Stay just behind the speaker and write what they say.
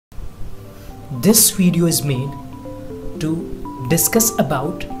This video is made to discuss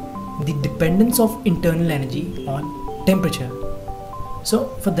about the dependence of internal energy on temperature. So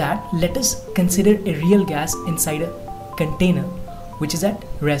for that, let us consider a real gas inside a container which is at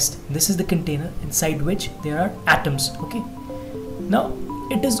rest. This is the container inside which there are atoms. Okay. Now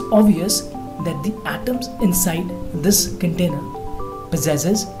it is obvious that the atoms inside this container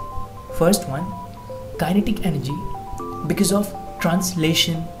possesses, first one, kinetic energy because of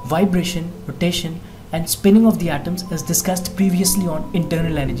translation, vibration, rotation and spinning of the atoms as discussed previously on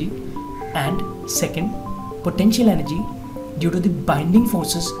internal energy, and second, potential energy due to the binding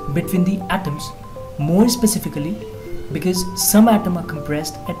forces between the atoms, more specifically because some atoms are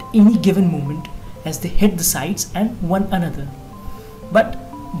compressed at any given moment as they hit the sides and one another. But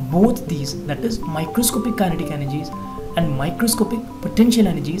both these, that is microscopic kinetic energies and microscopic potential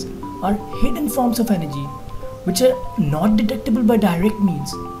energies, are hidden forms of energy which are not detectable by direct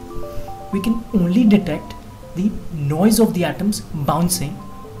means. We can only detect the noise of the atoms bouncing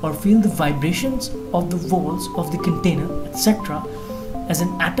or feel the vibrations of the walls of the container, etc., as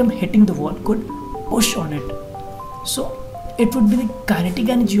an atom hitting the wall could push on it. So it would be the kinetic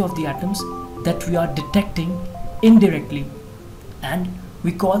energy of the atoms that we are detecting indirectly, and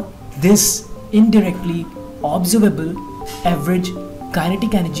we call this indirectly observable average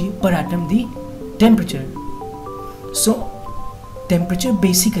kinetic energy per atom the temperature. So temperature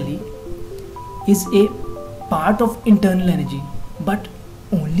basically is a part of internal energy, but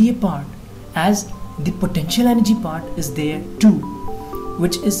only a part, as the potential energy part is there too,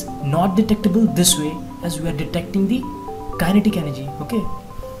 which is not detectable this way as we are detecting the kinetic energy. Okay,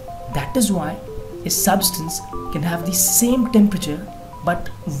 that is why a substance can have the same temperature but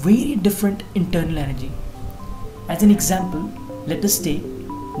very different internal energy. As an example, let us take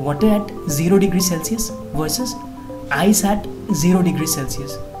water at 0 degrees Celsius versus ice at 0 degrees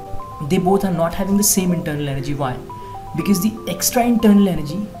Celsius. They both are not having the same internal energy. Why? Because the extra internal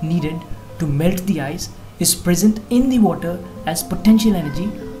energy needed to melt the ice is present in the water as potential energy,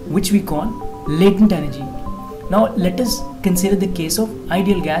 which we call latent energy. Now let us consider the case of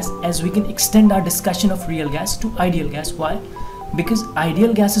ideal gas, as we can extend our discussion of real gas to ideal gas. Why? Because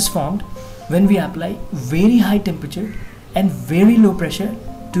ideal gas is formed when we apply very high temperature and very low pressure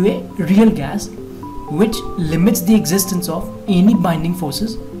to a real gas, which limits the existence of any binding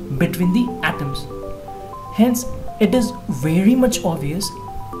forces between the atoms. Hence, it is very much obvious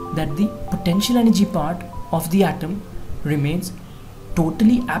that the potential energy part of the atom remains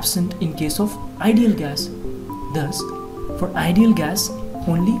totally absent in case of ideal gas. Thus, for ideal gas,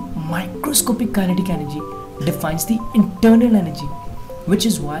 only microscopic kinetic energy defines the internal energy, which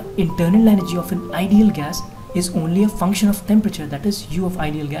is why internal energy of an ideal gas is only a function of temperature. That is, U of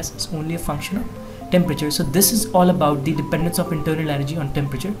ideal gas is only a function of temperature. So this is all about the dependence of internal energy on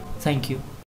temperature. Thank you.